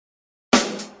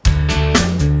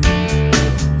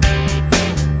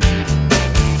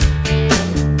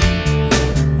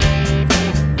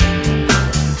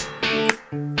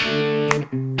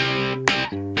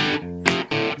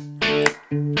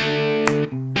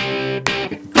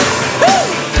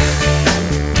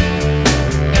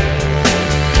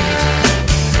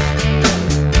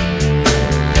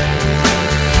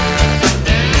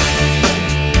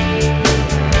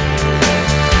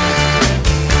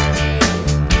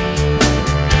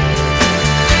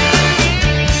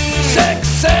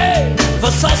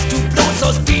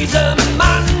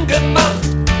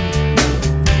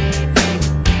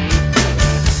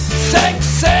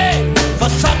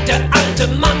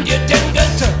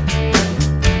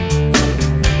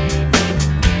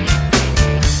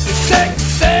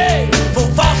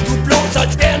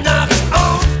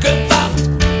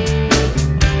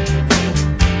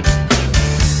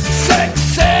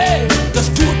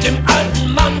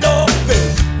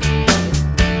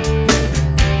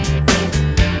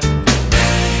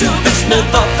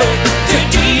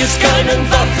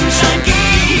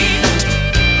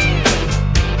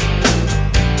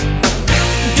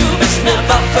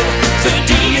für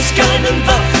die es keinen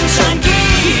Waffenschein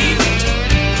gibt.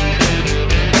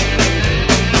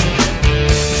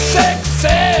 Sexy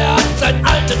hat sein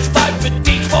altes Weib für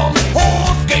dich vom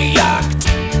Hof gejagt.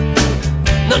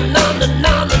 Na na na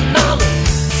na na na.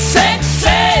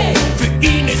 Sexy, für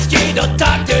ihn ist jeder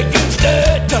Tag der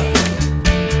jüngste Tag.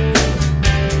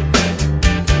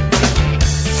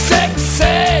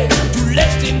 Sexy, du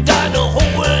lässt ihn deine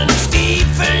hohen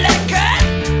Stiefel lecken.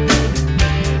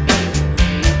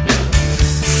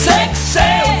 Sexy,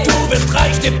 und du bist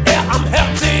reich, dem er am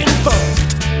Herzinfarkt.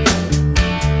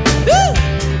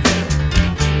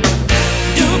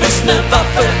 Du bist ne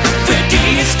Waffe, für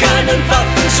die es keinen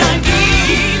Waffenschein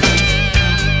gibt.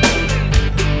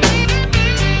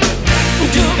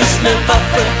 Du bist ne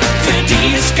Waffe, für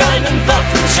die es keinen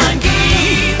Waffenschein gibt.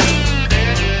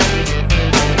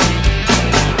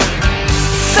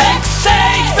 Sexy,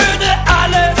 ich würde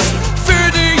alles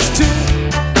für dich tun.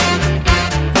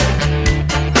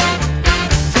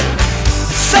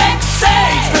 Sexy,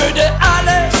 ich würde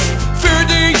alles für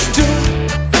dich tun.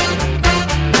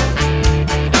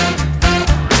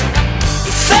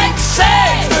 Sexy,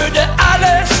 ich würde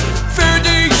alles für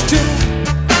dich tun.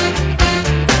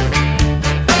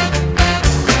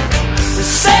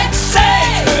 Sexy,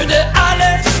 ich würde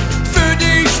alles für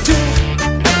dich tun.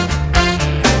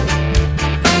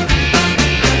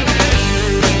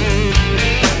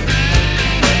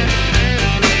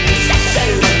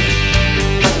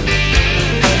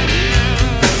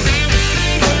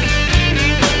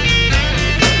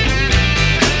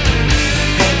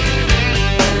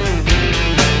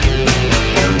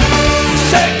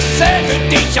 Sexy, für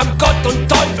dich haben Gott und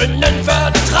Teufel nen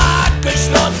Vertrag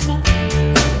geschlossen.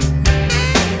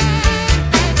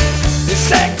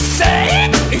 Sexy,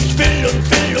 ich will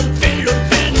und will und will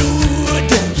und will nur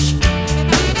dich.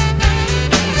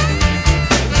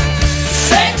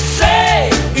 Sexy,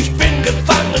 ich bin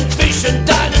gefangen zwischen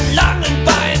deinen langen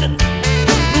Beinen.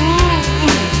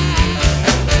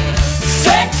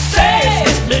 Sexy,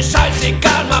 ist mir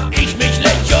scheißegal, mach ich mich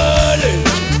lächerlich.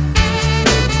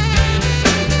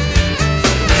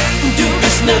 Du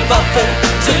bist ne Waffe,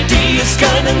 für die es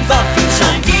keinen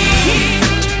Waffenschein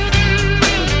gibt.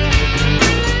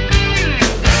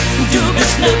 Du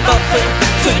bist ne Waffe,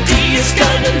 für die es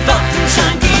keinen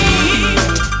Waffenschein gibt.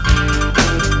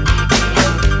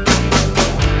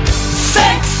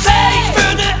 Sexy, ich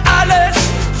würde alles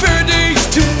für dich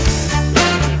tun.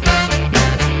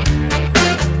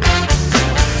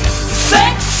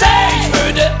 Sexy, ich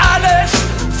würde alles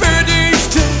für dich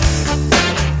tun.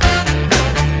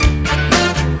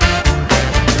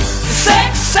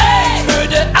 Sexy, ich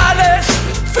würde alles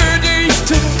für dich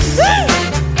tun.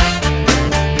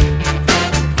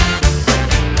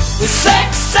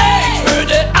 Sexy, ich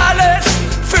würde alles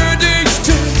für dich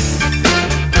tun.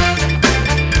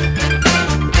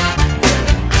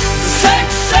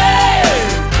 Sexy,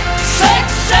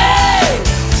 sexy,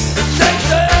 sexy,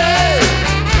 sexy,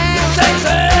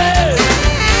 sexy,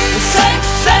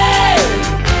 sexy,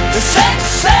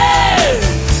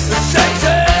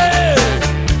 sexy,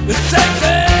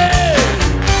 sexy.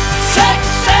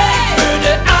 Sexy, ich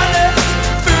würde alles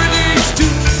für dich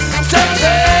tun.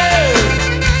 Sexy.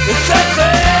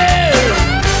 Sexy,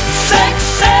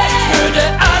 sexy, ich würde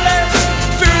alles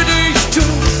für dich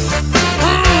tun.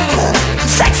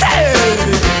 Sexy,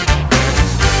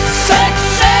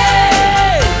 sexy,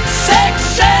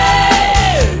 sexy.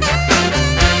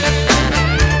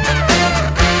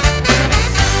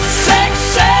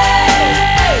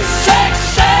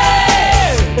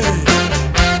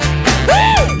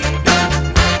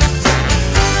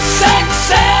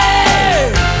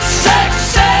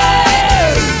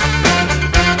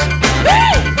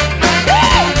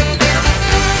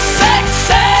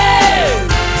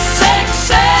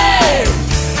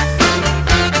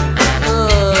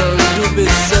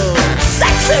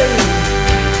 Sexy,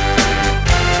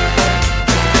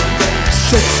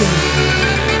 sexy.